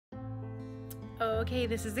Okay,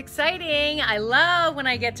 this is exciting. I love when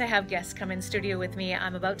I get to have guests come in studio with me.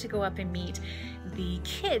 I'm about to go up and meet the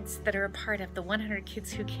kids that are a part of the 100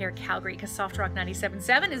 Kids Who Care Calgary, because Soft Rock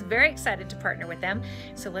 97.7 is very excited to partner with them.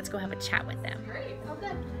 So let's go have a chat with them. Great. Oh,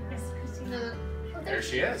 good. Yes, Christina. There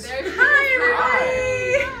she is.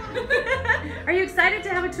 Hi, everybody. Are you excited to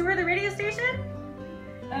have a tour of the radio station?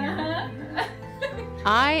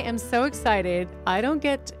 I am so excited. I don't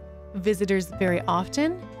get visitors very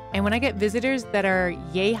often. And when I get visitors that are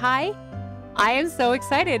yay high, I am so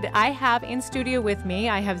excited. I have in studio with me,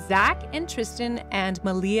 I have Zach and Tristan and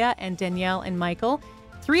Malia and Danielle and Michael.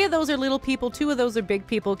 3 of those are little people, 2 of those are big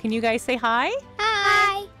people. Can you guys say hi?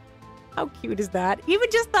 Hi. How cute is that? Even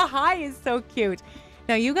just the hi is so cute.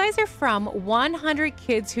 Now, you guys are from 100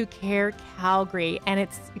 Kids Who Care Calgary, and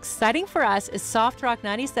it's exciting for us as Soft Rock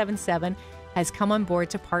 97.7 has come on board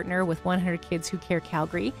to partner with 100 Kids Who Care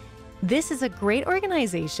Calgary. This is a great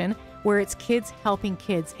organization where it's kids helping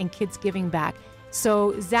kids and kids giving back.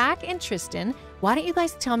 So Zach and Tristan, why don't you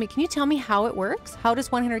guys can you tell me how it works? How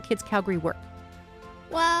does 100 Kids Calgary work?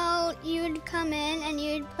 Well, you'd come in and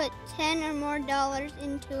you'd put 10 or more dollars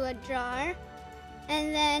into a jar,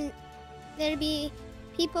 and then there'd be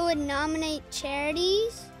people would nominate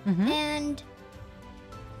charities, and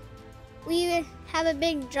we would have a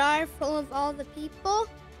big jar full of all the people,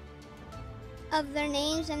 of their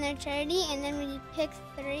names and their charity, and then we'd pick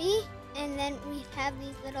 3, and then we'd have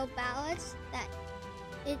these little ballots that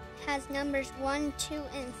it has numbers 1, 2,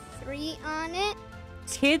 and 3 on it.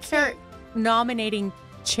 Kids are nominating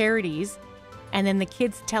charities, and then the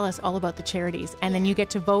kids tell us all about the charities, and then you get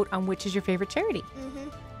to vote on which is your favorite charity.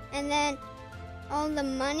 And then all the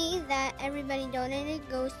money that everybody donated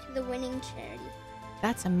goes to the winning charity.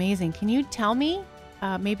 That's amazing. Can you tell me,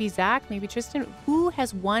 maybe Zach, maybe Tristan, who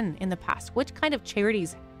has won in the past? Which kind of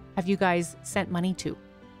charities have you guys sent money to?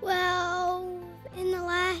 Well, in the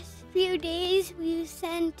last few days, we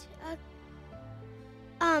sent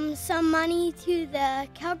some money to the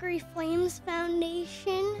Calgary Flames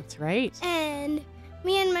Foundation. That's right. And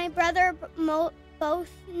me and my brother both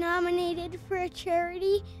nominated for a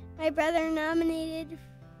charity. My brother nominated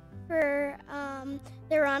for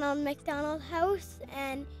the Ronald McDonald House,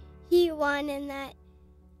 and he won in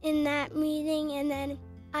that meeting. And then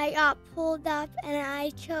I got pulled up, and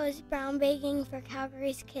I chose brown baking for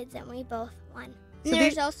Calgary's kids, and we both won. So and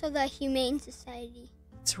there's also the Humane Society.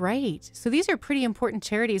 That's right. So these are pretty important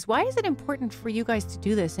charities. Why is it important for you guys to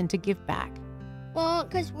do this and to give back? Well,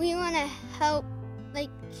 because we want to help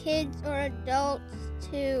kids or adults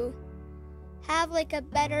to have a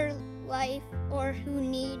better life, or who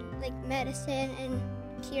need medicine and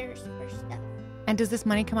cures for stuff. And does this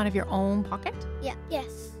money come out of your own pocket? Yeah.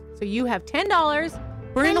 Yes. So you have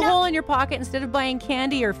 $10, burn the hole in your pocket. Instead of buying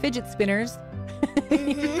candy or fidget spinners,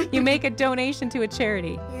 you make a donation to a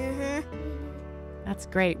charity. That's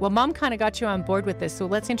great. Well, Mom kind of got you on board with this, so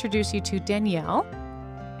let's introduce you to Danielle.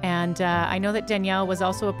 And I know that Danielle was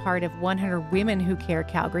also a part of 100 Women Who Care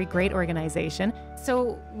Calgary, great organization.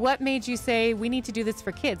 So what made you say, we need to do this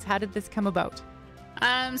for kids? How did this come about?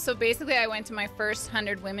 So basically, I went to my first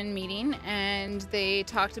 100 Women meeting, and they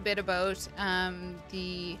talked a bit about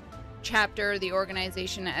the chapter, the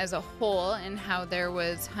organization as a whole, and how there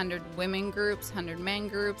was 100 women groups, 100 men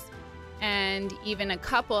groups, and even a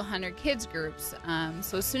couple 100 kids groups.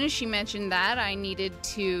 So as soon as she mentioned that, I needed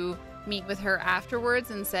to meet with her afterwards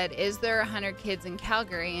and said, is there 100 kids in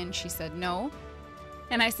Calgary? And she said no.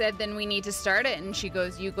 And I said, then we need to start it. And she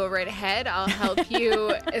goes, you go right ahead. I'll help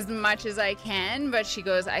you as much as I can. But she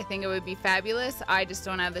goes, I think it would be fabulous. I just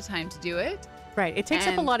don't have the time to do it. Right. It takes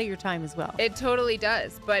up a lot of your time as well. It totally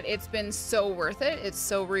does. But it's been so worth it. It's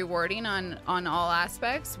so rewarding on all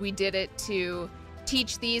aspects. We did it to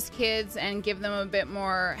teach these kids and give them a bit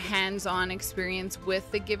more hands-on experience with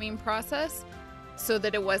the giving process, so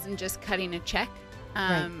that it wasn't just cutting a check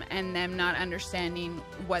and them not understanding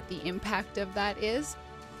what the impact of that is.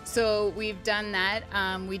 So we've done that.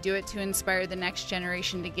 We do it to inspire the next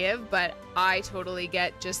generation to give, but I totally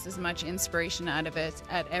get just as much inspiration out of it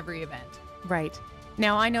at every event. Right.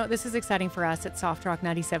 Now, I know this is exciting for us at Soft Rock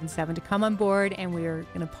 97.7 to come on board, and we're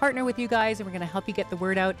going to partner with you guys, and we're going to help you get the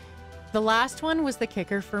word out. The last one was the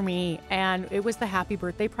kicker for me, and it was the Happy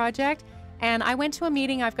Birthday Project. And I went to a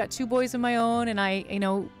meeting. I've got 2 boys of my own, and I,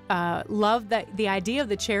 love that the idea of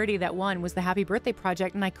the charity that won was the Happy Birthday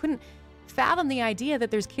Project. And I couldn't fathom the idea that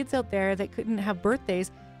there's kids out there that couldn't have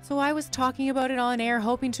birthdays. So I was talking about it on air,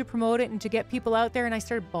 hoping to promote it and to get people out there, and I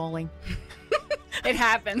started bawling. It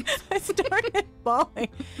happened. I started bawling.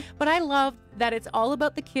 But I love that it's all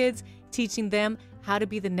about the kids, teaching them how to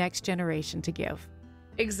be the next generation to give.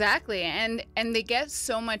 Exactly, and they get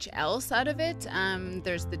so much else out of it.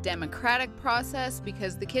 There's the democratic process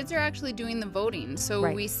because the kids are actually doing the voting. So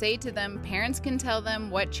Right. we say to them, parents can tell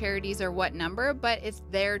them what charities are what number, but it's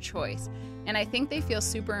their choice. And I think they feel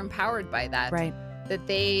super empowered by that. Right. That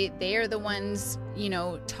they are the ones, you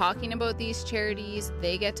know, talking about these charities.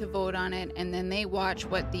 They get to vote on it, and then they watch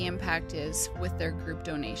what the impact is with their group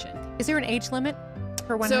donation. Is there an age limit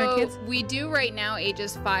for 100 So kids? we do right now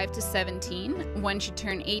ages 5 to 17. Once you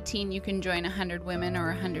turn 18, you can join 100 women or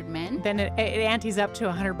 100 men. Then it antes up to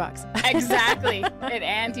 $100. Exactly. It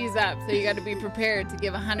antes up. So you got to be prepared to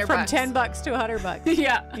give $100. From $10 to $100.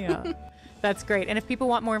 Yeah. Yeah. That's great. And if people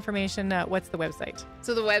want more information, what's the website?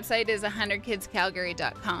 So the website is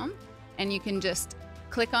 100kidscalgary.com, and you can just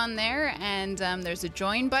click on there, and there's a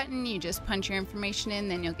join button. You just punch your information in,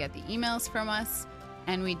 then you'll get the emails from us.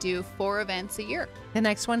 And we do 4 events a year. The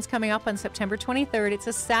next one's coming up on September 23rd. It's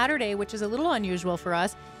a Saturday, which is a little unusual for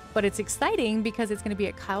us, but it's exciting because it's going to be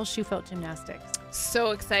at Kyle Schufelt Gymnastics. So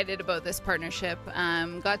excited about this partnership.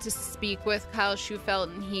 Got to speak with Kyle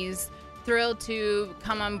Schufelt, and he's thrilled to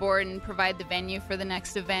come on board and provide the venue for the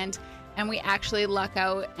next event. And we actually luck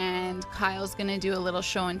out, and Kyle's going to do a little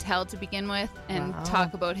show and tell to begin with and Wow.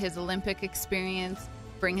 talk about his Olympic experience,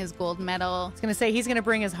 bring his gold medal. I was going to say he's going to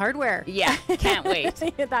bring his hardware. Yeah, can't wait.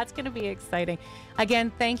 That's going to be exciting.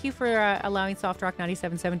 Again, thank you for allowing Soft Rock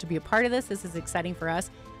 97.7 to be a part of this. This is exciting for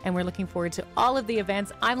us, and we're looking forward to all of the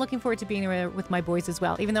events. I'm looking forward to being there with my boys as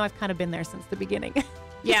well, even though I've kind of been there since the beginning.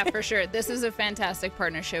 Yeah, for sure. This is a fantastic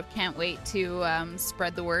partnership. Can't wait to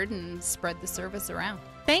spread the word and spread the service around.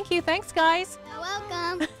 Thank you. Thanks, guys. You're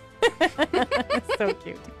welcome. So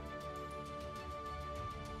cute.